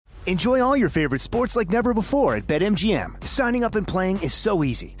Enjoy all your favorite sports like never before at BetMGM. Signing up and playing is so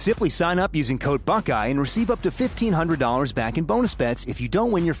easy. Simply sign up using code Buckeye and receive up to $1,500 back in bonus bets if you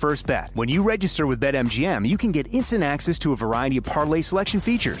don't win your first bet. When you register with BetMGM, you can get instant access to a variety of parlay selection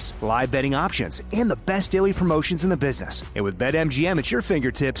features, live betting options, and the best daily promotions in the business. And with BetMGM at your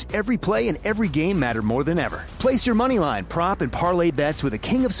fingertips, every play and every game matter more than ever. Place your moneyline, prop, and parlay bets with the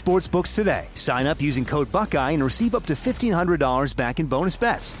king of sportsbooks today. Sign up using code Buckeye and receive up to $1,500 back in bonus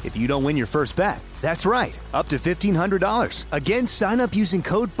bets if you don't win your first bet. That's right, up to $1,500. Again, sign up using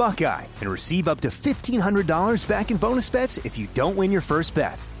code Buckeye and receive up to $1,500 back in bonus bets if you don't win your first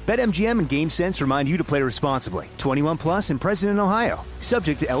bet. BetMGM and GameSense remind you to play responsibly. 21 plus and present in Ohio.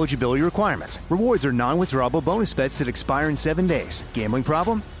 Subject to eligibility requirements. Rewards are non-withdrawable bonus bets that expire in 7 days. Gambling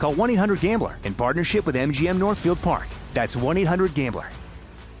problem? Call 1-800-GAMBLER in partnership with MGM Northfield Park. That's 1-800-GAMBLER.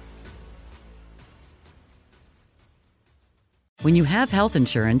 When you have health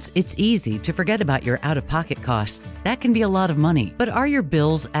insurance, it's easy to forget about your out-of-pocket costs. That can be a lot of money. But are your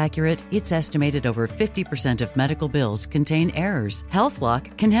bills accurate? It's estimated over 50% of medical bills contain errors.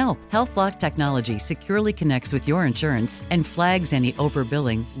 HealthLock can help. HealthLock technology securely connects with your insurance and flags any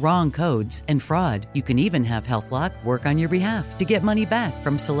overbilling, wrong codes, and fraud. You can even have HealthLock work on your behalf to get money back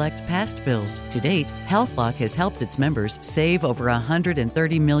from select past bills. To date, HealthLock has helped its members save over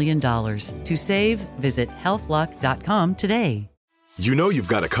 $130 million. To save, visit healthlock.com today. You know you've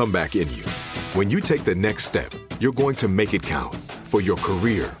got a comeback in you. When you take the next step, you're going to make it count. For your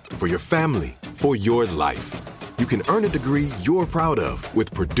career, for your family, for your life. You can earn a degree you're proud of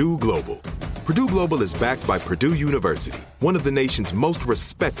with Purdue Global. Purdue Global is backed by Purdue University, one of the nation's most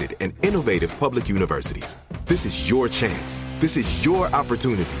respected and innovative public universities. This is your chance. This is your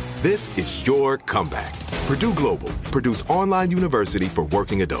opportunity. This is your comeback. Purdue Global, Purdue's online university for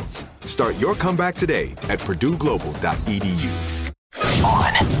working adults. Start your comeback today at purdueglobal.edu.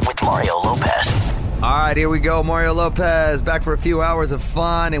 On with Mario Lopez. All right, here we go. Mario Lopez back for a few hours of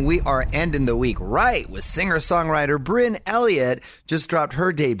fun, and we are ending the week right with singer-songwriter Brynn Elliott. Just dropped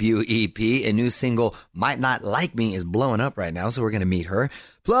her debut EP. A new single, Might Not Like Me, is blowing up right now, so we're going to meet her.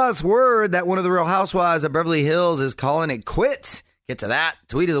 Plus, word that one of the Real Housewives of Beverly Hills is calling it quits. Get to that,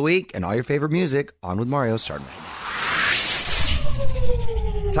 tweet of the week, and all your favorite music. On with Mario, starting right now.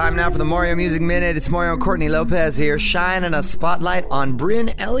 Time now for the Mario Music Minute. It's Mario and Courtney Lopez here, shining a spotlight on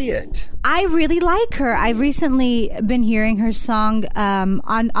Brynn Elliott. I really like her. I've recently been hearing her song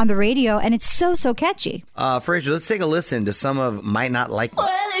on the radio, and it's so catchy. Fraser, let's take a listen to some of Might Not Like Me.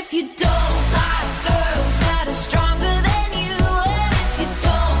 Well, if you don't like girls that are stronger than you, and if you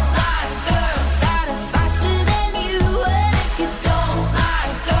don't like girls that are faster than you, and if you don't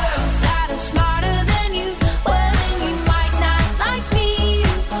like girls that are smarter than you, well, then you might not like me,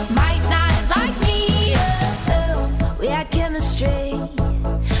 might not like me. Oh, we had chemistry,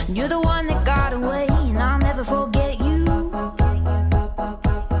 and you're the one that got away, and I'll never forget you.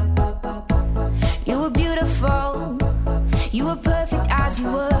 You were beautiful, you were perfect as you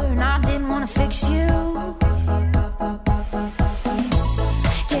were, and I didn't want to fix you.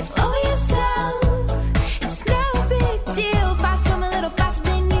 Get over yourself, it's no big deal if I swim a little faster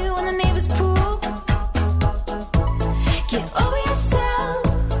than you in the neighbor's pool. Get over yourself,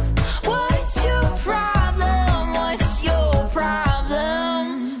 what's your problem, what's your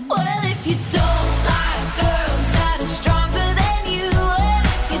problem? Well, if you don't like girls that are stronger than you, and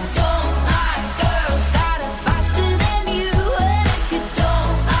if you don't like girls that are faster than you, and if you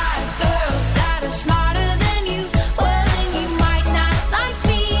don't like girls that are smarter than you, well, then you might not like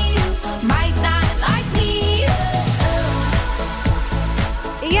me, might not like me.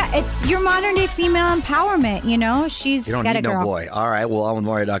 Yeah, it's your modern day female empowerment, you know? She's You don't got need a girl. no boy. All right, well,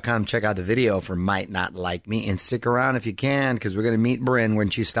 onwithmario.com. Check out the video for Might Not Like Me, and stick around if you can, because we're going to meet Brynn when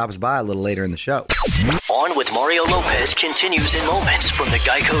she stops by a little later in the show. On with Mario Lopez continues in moments from the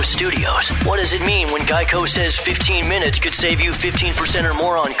Geico Studios. What does it mean when Geico says 15 minutes could save you 15% or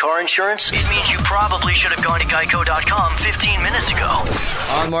more on car insurance? It means you probably should have gone to geico.com 15 minutes ago.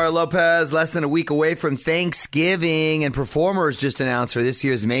 On Mario Lopez, less than a week away from Thanksgiving, and performers just announced for this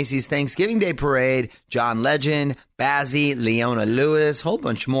year's Macy's Thanksgiving Day Parade: John Legend, Bazzi, Leona Lewis, whole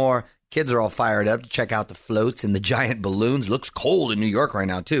bunch more. Kids are all fired up to check out the floats and the giant balloons. Looks cold in New York right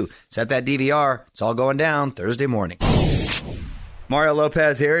now, too. Set that DVR. It's all going down Thursday morning. Mario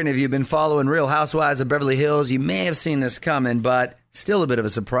Lopez here, and if you've been following Real Housewives of Beverly Hills, you may have seen this coming, but still a bit of a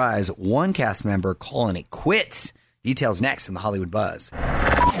surprise. One cast member calling it quits. Details next in the Hollywood Buzz.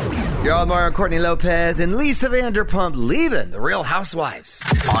 You're on Mario and Courtney Lopez, and Lisa Vanderpump leaving the Real Housewives.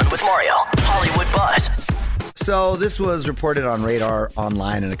 On with Mario, Hollywood Buzz. So this was reported on Radar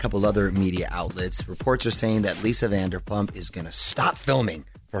Online and a couple other media outlets. Reports are saying that Lisa Vanderpump is going to stop filming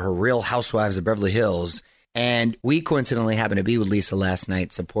for her Real Housewives of Beverly Hills. And we coincidentally happened to be with Lisa last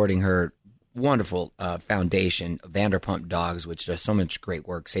night supporting her wonderful foundation, Vanderpump Dogs, which does so much great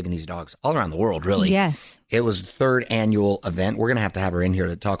work saving these dogs all around the world, really. Yes. It was the third annual event. We're going to have her in here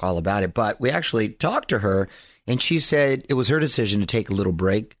to talk all about it. But we actually talked to her, and she said it was her decision to take a little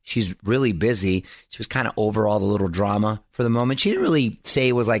break. She's really busy. She was kind of over all the little drama for the moment. She didn't really say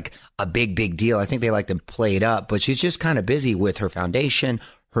it was like a big deal. I think they like to play it up. But she's just kind of busy with her foundation,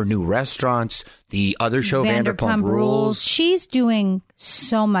 her new restaurants, the other show, Vanderpump Rules. She's doing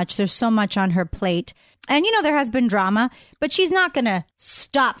so much. There's so much on her plate. And, there has been drama, but she's not going to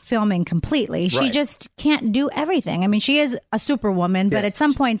stop filming completely. She Right. just can't do everything. I mean, she is a superwoman, but at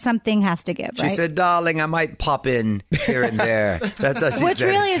some point, something has to give, She right? said, darling, I might pop in here and there. That's how she Which said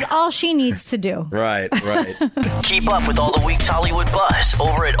really it. is all she needs to do. Right. Keep up with all the week's Hollywood buzz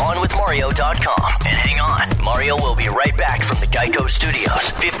over at OnWithMario.com. And hang on, Mario will be right back from the Geico Studios.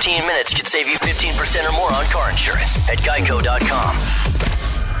 15 minutes could save you 15% or more on car insurance at Geico.com.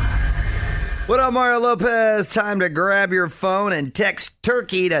 What up, Mario Lopez? Time to grab your phone and text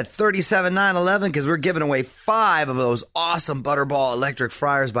Turkey to 37911 because we're giving away 5 of those awesome Butterball electric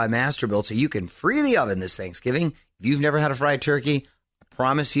fryers by Masterbuilt so you can free the oven this Thanksgiving. If you've never had a fried turkey, I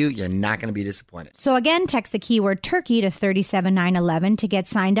promise you're not going to be disappointed. So again, text the keyword turkey to 37911 to get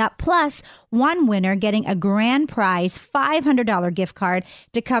signed up. Plus, one winner getting a grand prize $500 gift card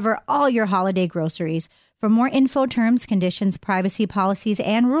to cover all your holiday groceries. For more info, terms, conditions, privacy policies,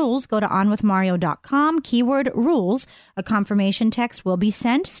 and rules, go to onwithmario.com, keyword rules. A confirmation text will be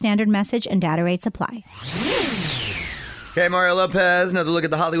sent. Standard message and data rates apply. Okay, Mario Lopez, another look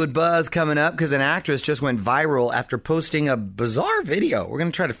at the Hollywood buzz coming up because an actress just went viral after posting a bizarre video. We're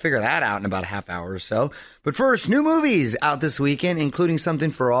going to try to figure that out in about a half hour or so. But first, new movies out this weekend, including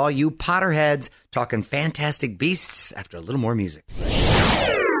something for all you Potterheads, talking Fantastic Beasts after a little more music.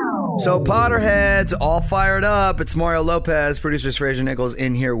 So Potterheads, all fired up. It's Mario Lopez, producers Fraser Nichols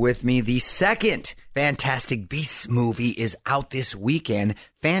in here with me. The second Fantastic Beasts movie is out this weekend.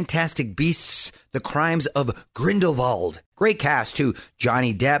 Fantastic Beasts, The Crimes of Grindelwald. Great cast too.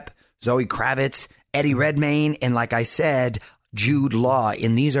 Johnny Depp, Zoe Kravitz, Eddie Redmayne, and like I said, Jude Law.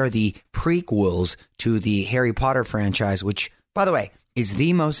 And these are the prequels to the Harry Potter franchise, which, by the way, is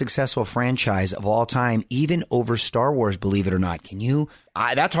the most successful franchise of all time, even over Star Wars, believe it or not. Can you?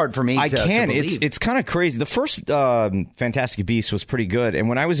 That's hard for me to believe. It's kind of crazy. The first Fantastic Beasts was pretty good. And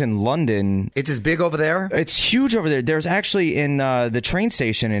when I was in London... It's as big over there? It's huge over there. There's actually in the train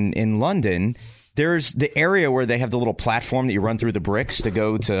station in London... There's the area where they have the little platform that you run through the bricks to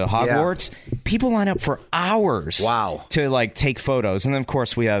go to Hogwarts. Yeah. People line up for hours to take photos. And then, of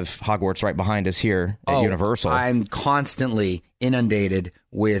course, we have Hogwarts right behind us here at Universal. I'm constantly inundated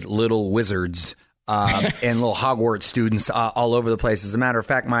with little wizards and little Hogwarts students all over the place. As a matter of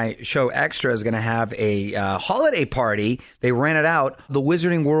fact, my show Extra is going to have a holiday party. They rented out the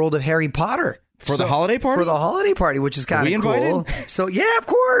Wizarding World of Harry Potter. For the holiday party? For the holiday party, which is kind of cool. So, yeah, of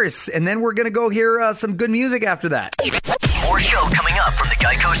course. And then we're going to go hear some good music after that. More show coming up from the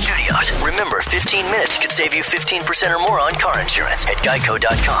Geico Studios. Remember, 15 minutes could save you 15% or more on car insurance at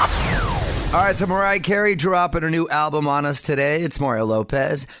Geico.com. All right, so Mariah Carey dropping her new album on us today. It's Mario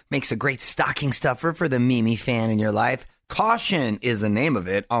Lopez. Makes a great stocking stuffer for the Mimi fan in your life. Caution is the name of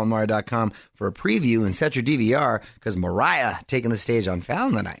it on Mario.com for a preview and set your DVR because Mariah taking the stage on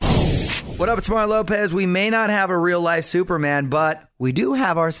Fallon tonight. What up, it's Mario Lopez. We may not have a real-life Superman, but we do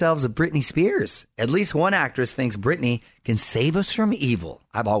have ourselves a Britney Spears. At least one actress thinks Britney can save us from evil.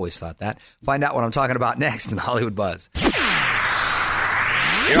 I've always thought that. Find out what I'm talking about next in the Hollywood Buzz.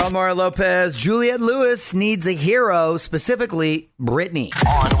 Here on Mario Lopez, Juliette Lewis needs a hero, specifically Britney.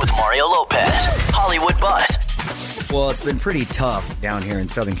 On with Mario Lopez, Hollywood Buzz. Well, it's been pretty tough down here in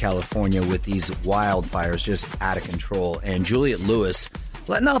Southern California with these wildfires just out of control. And Juliette Lewis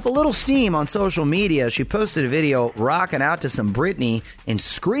letting off a little steam on social media. She posted a video rocking out to some Britney and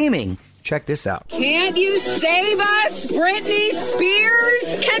screaming. Check this out. Can't you save us, Britney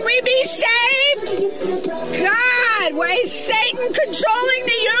Spears? Can we be saved? God, why is Satan controlling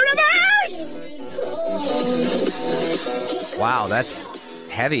the universe? Wow, that's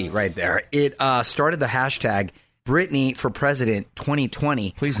heavy right there. It started the hashtag Britney for President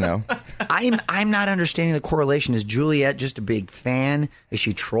 2020. Please no. I'm not understanding the correlation. Is Juliette just a big fan? Is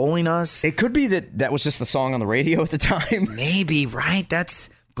she trolling us? It could be that was just the song on the radio at the time. Maybe, right? That's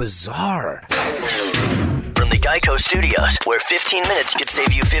bizarre. From the Geico Studios, where 15 minutes could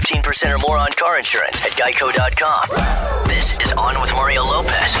save you 15% or more on car insurance at Geico.com. This is On with Mario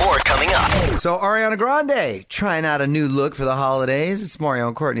Lopez. More coming up. So Ariana Grande trying out a new look for the holidays. It's Mario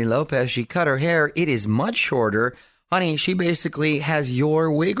and Courtney Lopez. She cut her hair. It is much shorter. Honey, she basically has your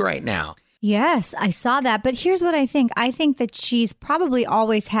wig right now. Yes, I saw that. But here's what I think. I think that she's probably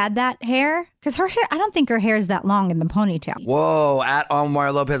always had that hair because her hair, I don't think her hair is that long in the ponytail. Whoa, at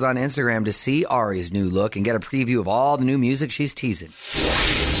Omar Lopez on Instagram to see Ari's new look and get a preview of all the new music she's teasing.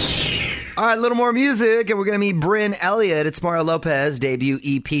 All right, a little more music, and we're going to meet Bryn Elliott. It's Mario Lopez. Debut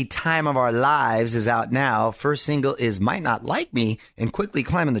EP, Time of Our Lives, is out now. First single is Might Not Like Me, and quickly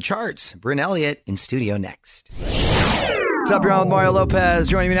climbing the charts. Bryn Elliott in studio next. What's up, you're on with Mario Lopez.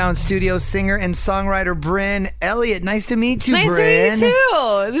 Joining me now in studio, singer and songwriter Bryn Elliott. Nice to meet you, Bryn. Nice to meet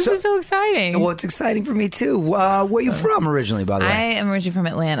you, too. This is so exciting. Well, it's exciting for me, too. Where are you from originally, by the way? I am originally from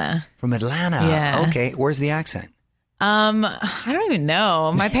Atlanta. From Atlanta? Yeah. Okay. Where's the accent? I don't even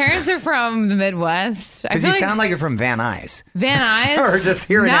know. My parents are from the Midwest. Because you sound like you're from Van Nuys. Van Nuys? Or just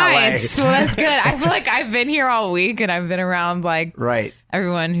here in nice. LA. Well, that's good. I feel like I've been here all week and I've been around right.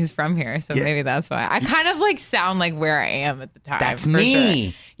 everyone who's from here. So maybe that's why. I kind of sound like where I am at the time. That's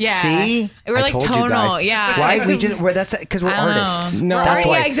me. Sure. Yeah. See? We're I like told tonal. you guys. Yeah. Why? That's because we're artists. No, that's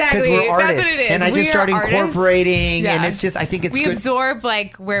why. Yeah, exactly. Because we're artists. That's what it is. And I just started incorporating, and it's just, I think it's we good. We absorb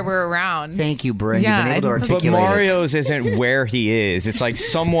where we're around. Thank you, Bryn. You've been able to articulate it. But Mario's isn't where he is. It's like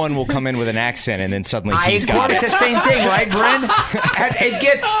someone will come in with an accent, and then suddenly he's got it. It's the same thing, right, Bryn? It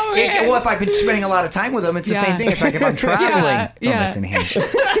gets, well, if I've been spending a lot of time with him, it's the same thing. It's like if I'm traveling. Don't listen to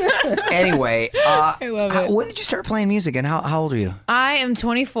him. Anyway, I love it. When did you start playing music, and how old are you? I am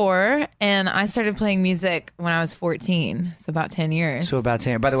 24, and I started playing music when I was 14, so about 10 years. So about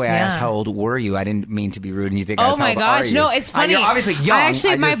 10 years. By the way, I asked how old were you? I didn't mean to be rude, and you think I asked how old are you? No, it's funny. You're obviously young.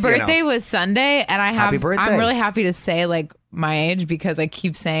 My birthday was Sunday, and Happy birthday. I'm really happy to say my age because I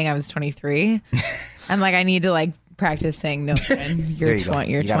keep saying I was 23, and I need to practice saying no, Bryn, you're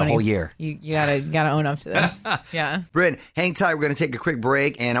 20. You're 20. Got a whole year. You gotta own up to this. Yeah. Bryn, hang tight. We're gonna take a quick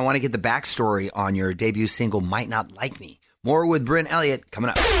break, and I want to get the backstory on your debut single, Might Not Like Me. More with Bryn Elliott coming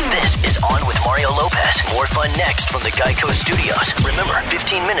up. This is On with Mario Lopez. More fun next from the Geico Studios. Remember,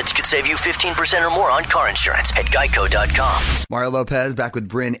 15 minutes could save you 15% or more on car insurance at geico.com. Mario Lopez back with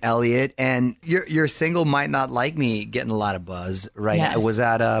Bryn Elliott, and your single Might Not Like Me getting a lot of buzz right now. Was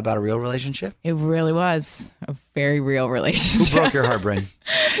that about a real relationship? It really was a very real relationship. Who broke your heart, Bryn?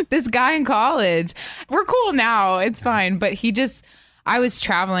 This guy in college. We're cool now. It's fine. But I was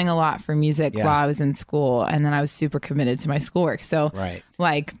traveling a lot for music while I was in school, and then I was super committed to my schoolwork. So,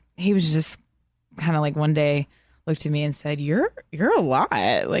 he was just kind of one day looked at me and said, "You're a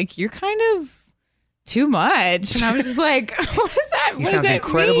lot. You're kind of too much." And I was just like, "What does that? He sounds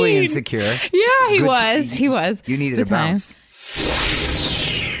incredibly insecure. Yeah, he was. He was. You needed a bounce."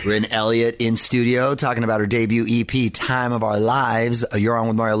 Bryn Elliott in studio talking about her debut EP, Time of Our Lives. You're on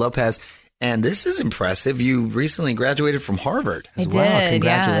with Mario Lopez. And this is impressive. You recently graduated from Harvard as well.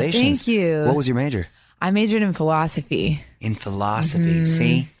 Congratulations. Yeah, thank you. What was your major? I majored in philosophy. In philosophy.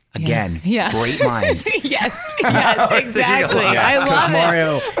 See? Again, great minds. Yes, exactly. I love it. Because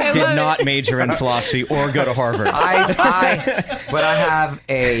Mario did not major in philosophy or go to Harvard. But I have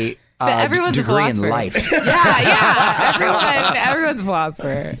a degree in life. Everyone's a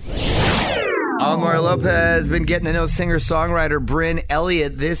philosopher. Mario Lopez been getting to know singer-songwriter Bryn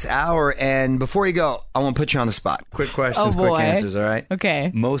Elliott this hour. And before you go, I want to put you on the spot. Quick questions, quick answers, all right?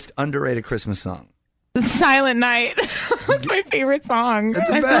 Okay. Most underrated Christmas song? Silent Night. That's my favorite song. It's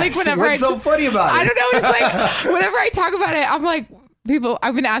the best. What's so funny about it? I don't know. It's whenever I talk about it, I'm like,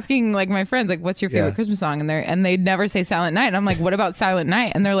 I've been asking my friends, what's your favorite Christmas song? And they never say Silent Night. And I'm like, what about Silent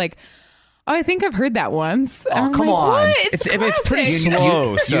Night? And they're like, oh, I think I've heard that once. Oh, come on. What? It's pretty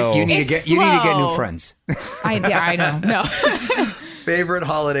slow. You need to get new friends. I know. No. Favorite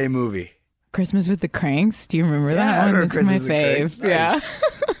holiday movie? Christmas with the Cranks. Do you remember that one? It's my fave. Nice.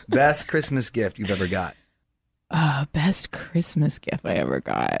 Best Christmas gift you've ever got? Best Christmas gift I ever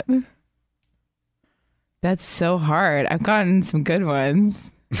got. That's so hard. I've gotten some good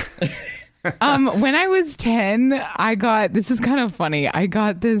ones. When I was 10, this is kind of funny. I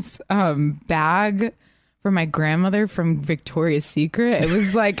got this bag for my grandmother from Victoria's Secret. It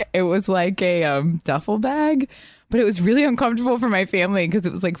was like a duffel bag, but it was really uncomfortable for my family because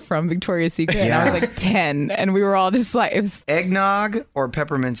it was from Victoria's Secret. And I was 10, and we were all just it was eggnog or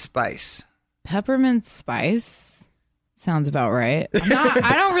peppermint spice? Peppermint spice. Sounds about right.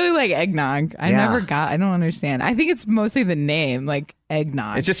 I don't really like eggnog. I don't understand. I think it's mostly the name,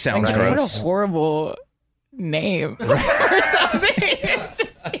 eggnog. It just sounds gross. What a horrible name for something. It's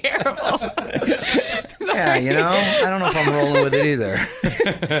just terrible. Yeah, I don't know if I'm rolling with it either.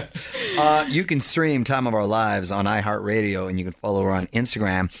 You can stream Time of Our Lives on iHeartRadio, and you can follow her on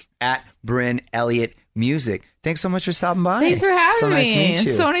Instagram at Bryn Elliott Music. Thanks so much for stopping by. Thanks for having me. So nice to meet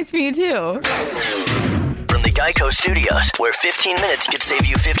you. So nice to meet you too. From from the Geico Studios, where 15 minutes could save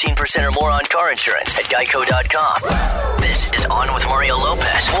you 15% or more on car insurance at geico.com. This is On with Mario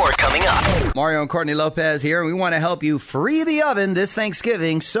Lopez. More coming up. Mario and Courtney Lopez here. We want to help you free the oven this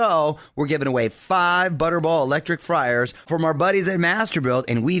Thanksgiving, so we're giving away 5 Butterball electric fryers from our buddies at Masterbuilt,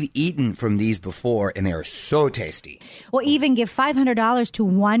 and we've eaten from these before, and they are so tasty. We'll even give $500 to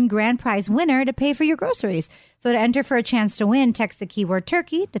one grand prize winner to pay for your groceries. So to enter for a chance to win, text the keyword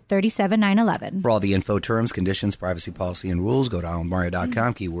turkey to 37911. For all the info, terms, conditions, privacy policy, and rules, go to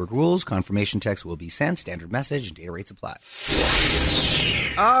onwithmario.com, keyword rules. Confirmation text will be sent, standard message, and data rates apply.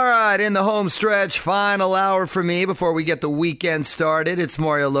 All right, in the home stretch, final hour for me before we get the weekend started. It's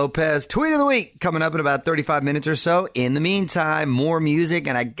Mario Lopez. Tweet of the week coming up in about 35 minutes or so. In the meantime, more music,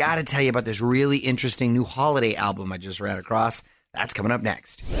 and I got to tell you about this really interesting new holiday album I just ran across. That's coming up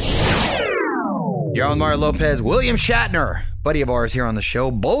next. You're on Mario Lopez. William Shatner, buddy of ours here on the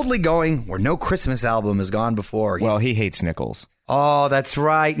show, boldly going where no Christmas album has gone before. Well, he hates Nichols. Oh, that's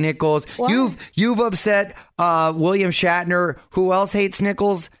right, Nichols. What? You've upset William Shatner. Who else hates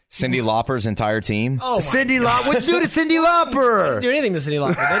Nichols? Cyndi Lauper's entire team. Oh, Cyndi Lauper. What'd you do to Cyndi Lauper? do anything to Cyndi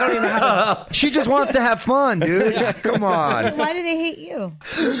Lauper. They don't even know how to. She just wants to have fun, dude. Come on. Why do they hate you?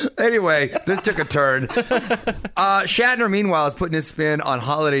 Anyway, this took a turn. Shatner, meanwhile, is putting his spin on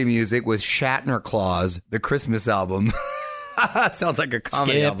holiday music with Shatner Claus, the Christmas album. Sounds like a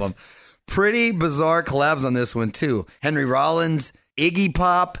comedy album. Pretty bizarre collabs on this one, too. Henry Rollins, Iggy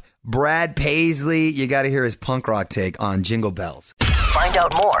Pop, Brad Paisley. You got to hear his punk rock take on Jingle Bells. Find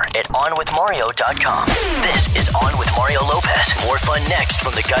out more at onwithmario.com. This is On with Mario Lopez. More fun next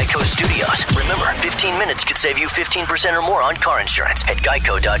from the Geico Studios. Remember, 15 minutes could save you 15% or more on car insurance at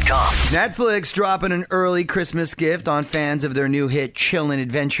geico.com. Netflix dropping an early Christmas gift on fans of their new hit Chillin'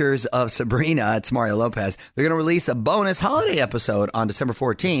 Adventures of Sabrina. It's Mario Lopez. They're going to release a bonus holiday episode on December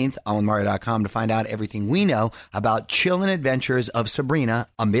 14th on Mario.com to find out everything we know about Chillin' Adventures of Sabrina,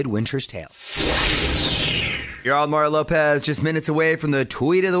 A Midwinter's Tale. You're on Mario Lopez, just minutes away from the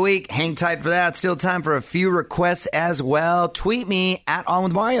tweet of the week. Hang tight for that. Still time for a few requests as well. Tweet me at On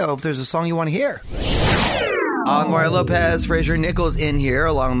With Mario if there's a song you want to hear. On Mario Lopez, Fraser Nichols in here,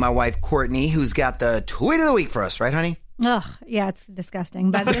 along with my wife Courtney, who's got the tweet of the week for us, right, honey? Ugh, yeah, it's disgusting.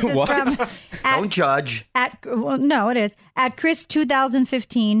 But this is from... Don't judge. Well, no, it is. At Chris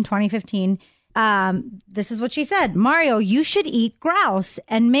 2015. This is what she said. Mario, you should eat grouse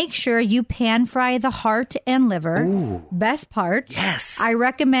and make sure you pan fry the heart and liver. Ooh. Best part. Yes. I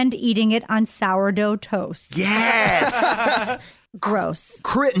recommend eating it on sourdough toast. Yes. Gross.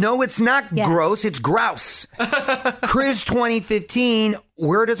 No, it's not gross. It's grouse. Chris 2015,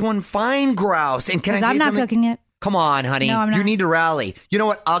 where does one find grouse? And can I tell I'm you not something? cooking it. Come on, honey. No, I'm not. You need to rally. You know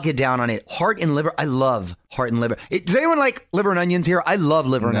what? I'll get down on it. Heart and liver. I love heart and liver. Does anyone like liver and onions here? I love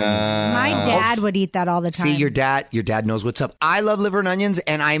liver and onions. My dad would eat that all the time. See, your dad knows what's up. I love liver and onions,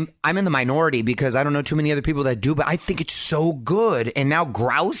 and I'm in the minority because I don't know too many other people that do, but I think it's so good. And now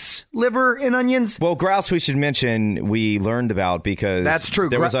grouse, liver, and onions. Well, grouse we should mention we learned about because that's true.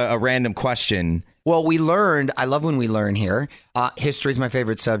 There was a random question. Well, we learned, I love when we learn here. History is my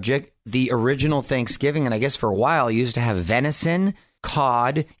favorite subject. The original Thanksgiving, and I guess for a while, used to have venison,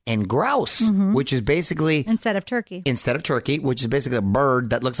 cod, and grouse, which is basically... Instead of turkey, which is basically a bird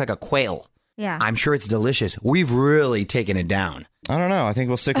that looks like a quail. Yeah. I'm sure it's delicious. We've really taken it down. I don't know. I think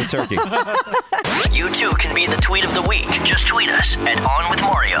we'll stick with turkey. You too can be the tweet of the week. Just tweet us at On With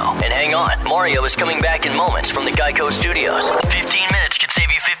Mario. And hang on, Mario is coming back in moments from the Geico Studios. 15 minutes could save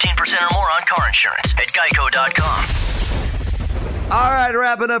you 15% or more on car insurance at geico.com. All right,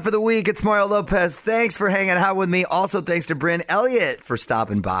 wrapping up for the week. It's Mario Lopez. Thanks for hanging out with me. Also, thanks to Bryn Elliott for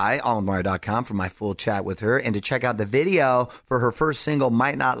stopping by on Mario.com for my full chat with her and to check out the video for her first single,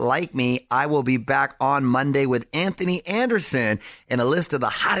 Might Not Like Me. I will be back on Monday with Anthony Anderson and a list of the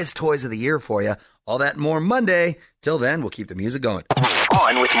hottest toys of the year for you. All that and more Monday. Till then, we'll keep the music going.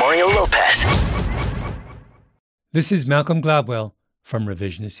 On with Mario Lopez. This is Malcolm Gladwell from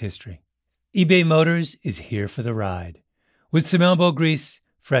Revisionist History. eBay Motors is here for the ride. With some elbow grease,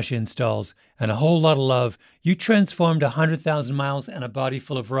 fresh installs, and a whole lot of love, you transformed 100,000 miles and a body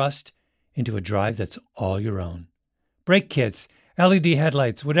full of rust into a drive that's all your own. Brake kits, LED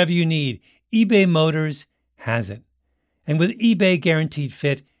headlights, whatever you need, eBay Motors has it. And with eBay Guaranteed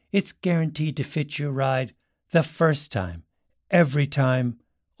Fit, it's guaranteed to fit your ride the first time, every time,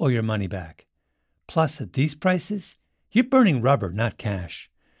 or your money back. Plus, at these prices, you're burning rubber, not cash.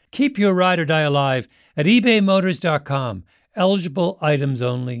 Keep your ride or die alive at ebaymotors.com. Eligible items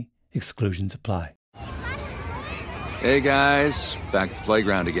only. Exclusions apply. Hey, guys. Back at the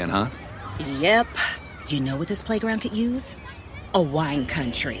playground again, huh? Yep. You know what this playground could use? A wine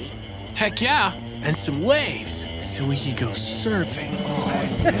country. Heck yeah. and some waves so we could go surfing.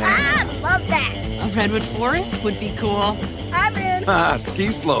 Love that. A redwood forest would be cool. I'm in.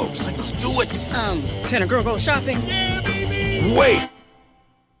 Ski slopes. Let's do it. Can a girl go shopping? Yeah, baby. Wait!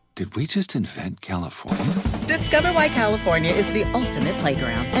 Did we just invent California? Discover why California is the ultimate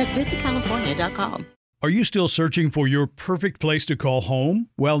playground at visitcalifornia.com. Are you still searching for your perfect place to call home?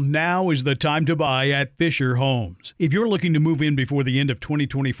 Well, now is the time to buy at Fisher Homes. If you're looking to move in before the end of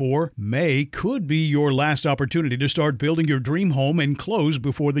 2024, May could be your last opportunity to start building your dream home and close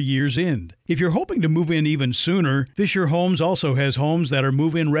before the year's end. If you're hoping to move in even sooner, Fisher Homes also has homes that are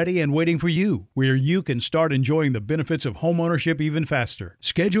move-in ready and waiting for you, where you can start enjoying the benefits of homeownership even faster.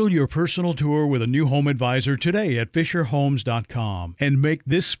 Schedule your personal tour with a new home advisor today at FisherHomes.com and make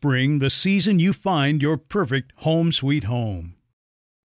this spring the season you find your perfect home sweet home.